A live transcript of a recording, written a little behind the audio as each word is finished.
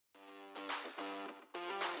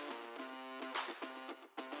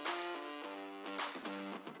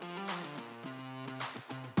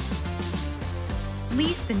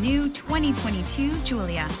Lease the new 2022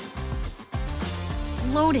 Giulia.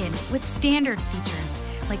 Loaded with standard features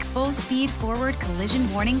like full-speed forward collision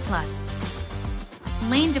warning plus,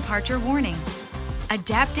 lane departure warning,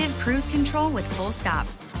 adaptive cruise control with full stop,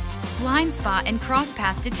 blind spot and cross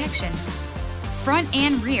path detection, front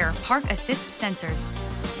and rear park assist sensors,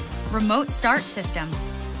 remote start system,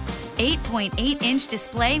 8.8-inch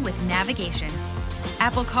display with navigation,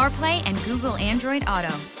 Apple CarPlay and Google Android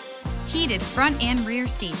Auto, heated front and rear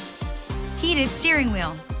seats, heated steering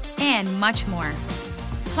wheel, and much more.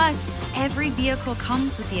 Plus, every vehicle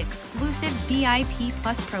comes with the exclusive VIP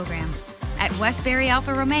Plus program. At Westbury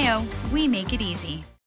Alfa Romeo, we make it easy.